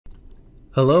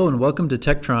Hello and welcome to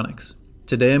Tektronix.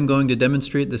 Today I'm going to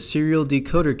demonstrate the serial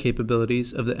decoder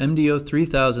capabilities of the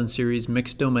MDO3000 series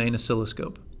mixed domain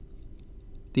oscilloscope.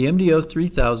 The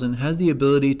MDO3000 has the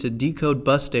ability to decode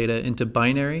bus data into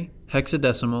binary,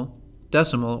 hexadecimal,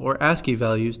 decimal, or ASCII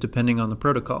values depending on the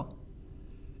protocol.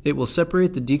 It will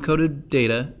separate the decoded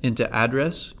data into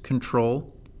address,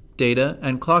 control, data,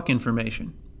 and clock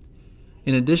information.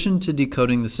 In addition to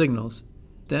decoding the signals,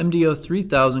 the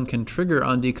MDO3000 can trigger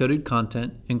on decoded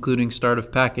content, including start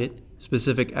of packet,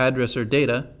 specific address or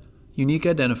data, unique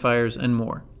identifiers, and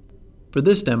more. For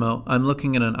this demo, I'm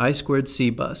looking at an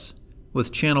I2C bus,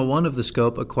 with channel 1 of the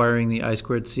scope acquiring the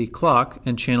I2C clock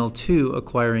and channel 2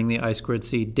 acquiring the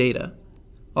I2C data.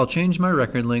 I'll change my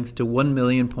record length to 1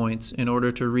 million points in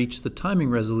order to reach the timing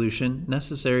resolution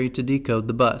necessary to decode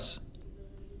the bus.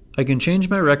 I can change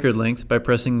my record length by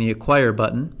pressing the Acquire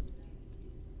button,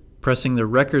 pressing the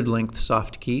record length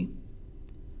soft key,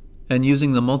 and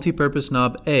using the multipurpose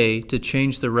knob A to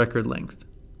change the record length.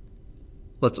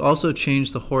 Let's also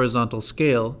change the horizontal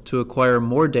scale to acquire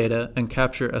more data and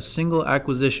capture a single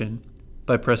acquisition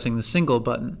by pressing the single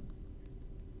button.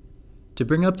 To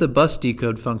bring up the bus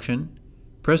decode function,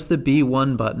 press the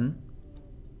B1 button,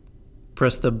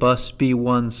 press the bus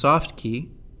B1 soft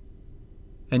key,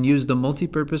 and use the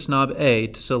multipurpose knob A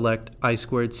to select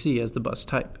I2C as the bus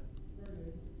type.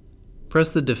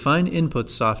 Press the Define Inputs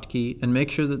soft key and make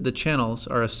sure that the channels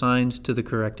are assigned to the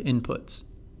correct inputs.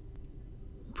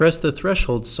 Press the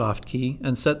Thresholds soft key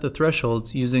and set the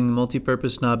thresholds using the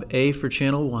multipurpose knob A for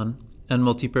channel 1 and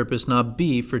multipurpose knob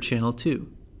B for channel 2.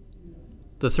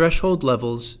 The threshold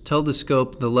levels tell the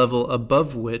scope the level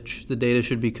above which the data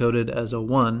should be coded as a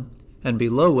 1 and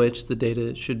below which the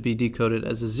data should be decoded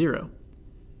as a 0.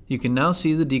 You can now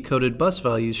see the decoded bus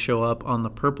values show up on the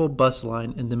purple bus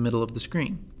line in the middle of the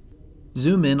screen.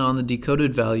 Zoom in on the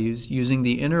decoded values using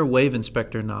the inner wave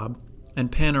inspector knob and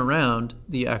pan around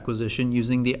the acquisition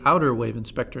using the outer wave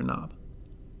inspector knob.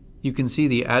 You can see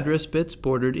the address bits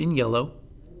bordered in yellow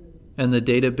and the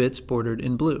data bits bordered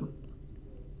in blue.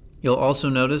 You'll also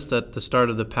notice that the start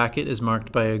of the packet is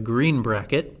marked by a green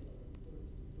bracket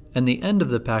and the end of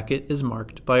the packet is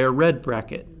marked by a red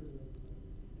bracket.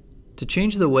 To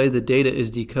change the way the data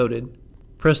is decoded,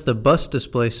 press the Bus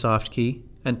Display soft key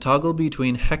and toggle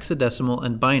between hexadecimal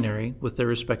and binary with their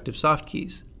respective soft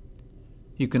keys.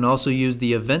 You can also use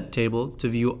the Event table to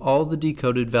view all the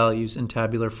decoded values in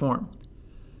tabular form.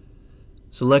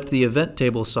 Select the Event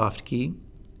table soft key,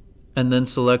 and then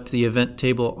select the Event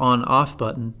table On/Off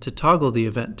button to toggle the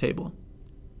event table.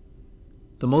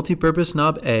 The multipurpose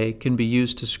knob A can be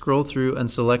used to scroll through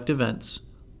and select events,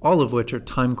 all of which are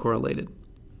time correlated.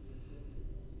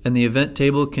 And the event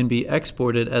table can be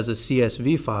exported as a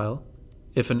CSV file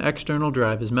if an external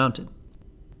drive is mounted.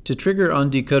 To trigger on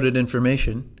decoded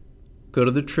information, go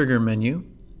to the Trigger menu,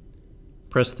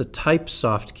 press the Type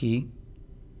soft key,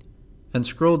 and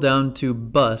scroll down to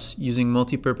Bus using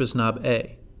multipurpose knob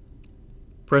A.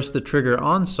 Press the Trigger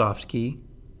On soft key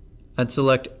and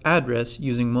select Address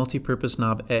using multipurpose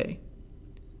knob A.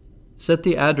 Set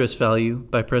the address value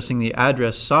by pressing the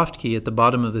Address soft key at the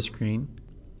bottom of the screen,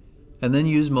 and then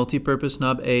use multipurpose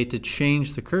knob A to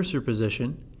change the cursor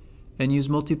position and use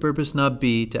multipurpose knob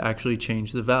B to actually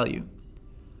change the value.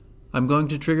 I'm going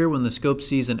to trigger when the scope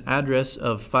sees an address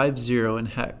of 50 in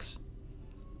hex.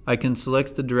 I can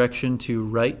select the direction to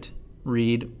write,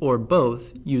 read, or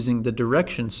both using the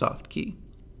Direction soft key.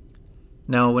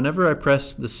 Now, whenever I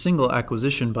press the single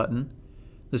acquisition button,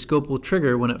 the scope will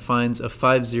trigger when it finds a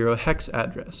 50 hex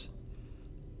address.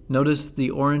 Notice the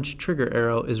orange trigger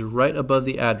arrow is right above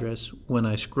the address when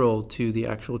I scroll to the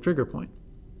actual trigger point.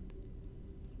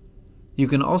 You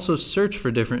can also search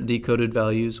for different decoded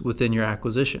values within your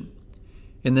acquisition.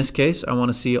 In this case, I want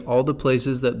to see all the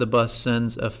places that the bus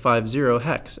sends a 50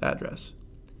 hex address.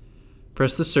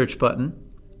 Press the Search button,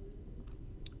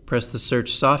 press the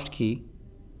Search soft key,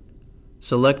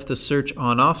 select the Search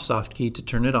On/Off soft key to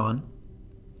turn it on,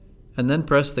 and then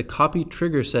press the Copy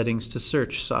Trigger Settings to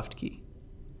Search soft key.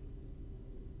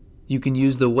 You can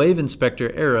use the Wave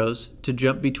Inspector arrows to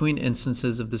jump between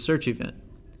instances of the search event.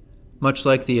 Much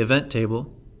like the Event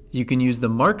table, you can use the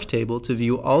Mark table to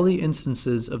view all the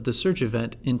instances of the search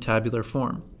event in tabular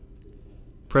form.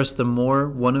 Press the More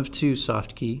 1 of 2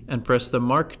 soft key and press the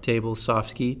Mark table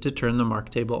soft key to turn the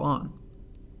Mark table on.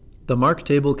 The Mark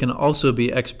table can also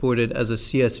be exported as a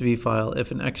CSV file if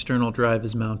an external drive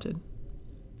is mounted.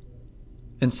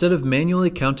 Instead of manually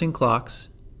counting clocks,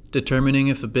 determining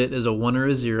if a bit is a 1 or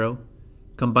a 0,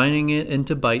 combining it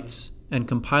into bytes, and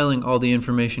compiling all the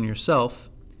information yourself,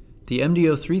 the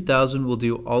MDO3000 will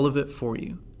do all of it for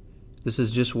you. This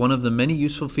is just one of the many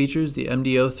useful features the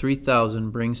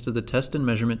MDO3000 brings to the test and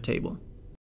measurement table.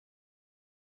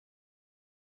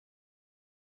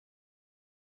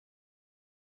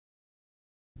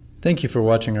 Thank you for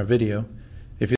watching our video.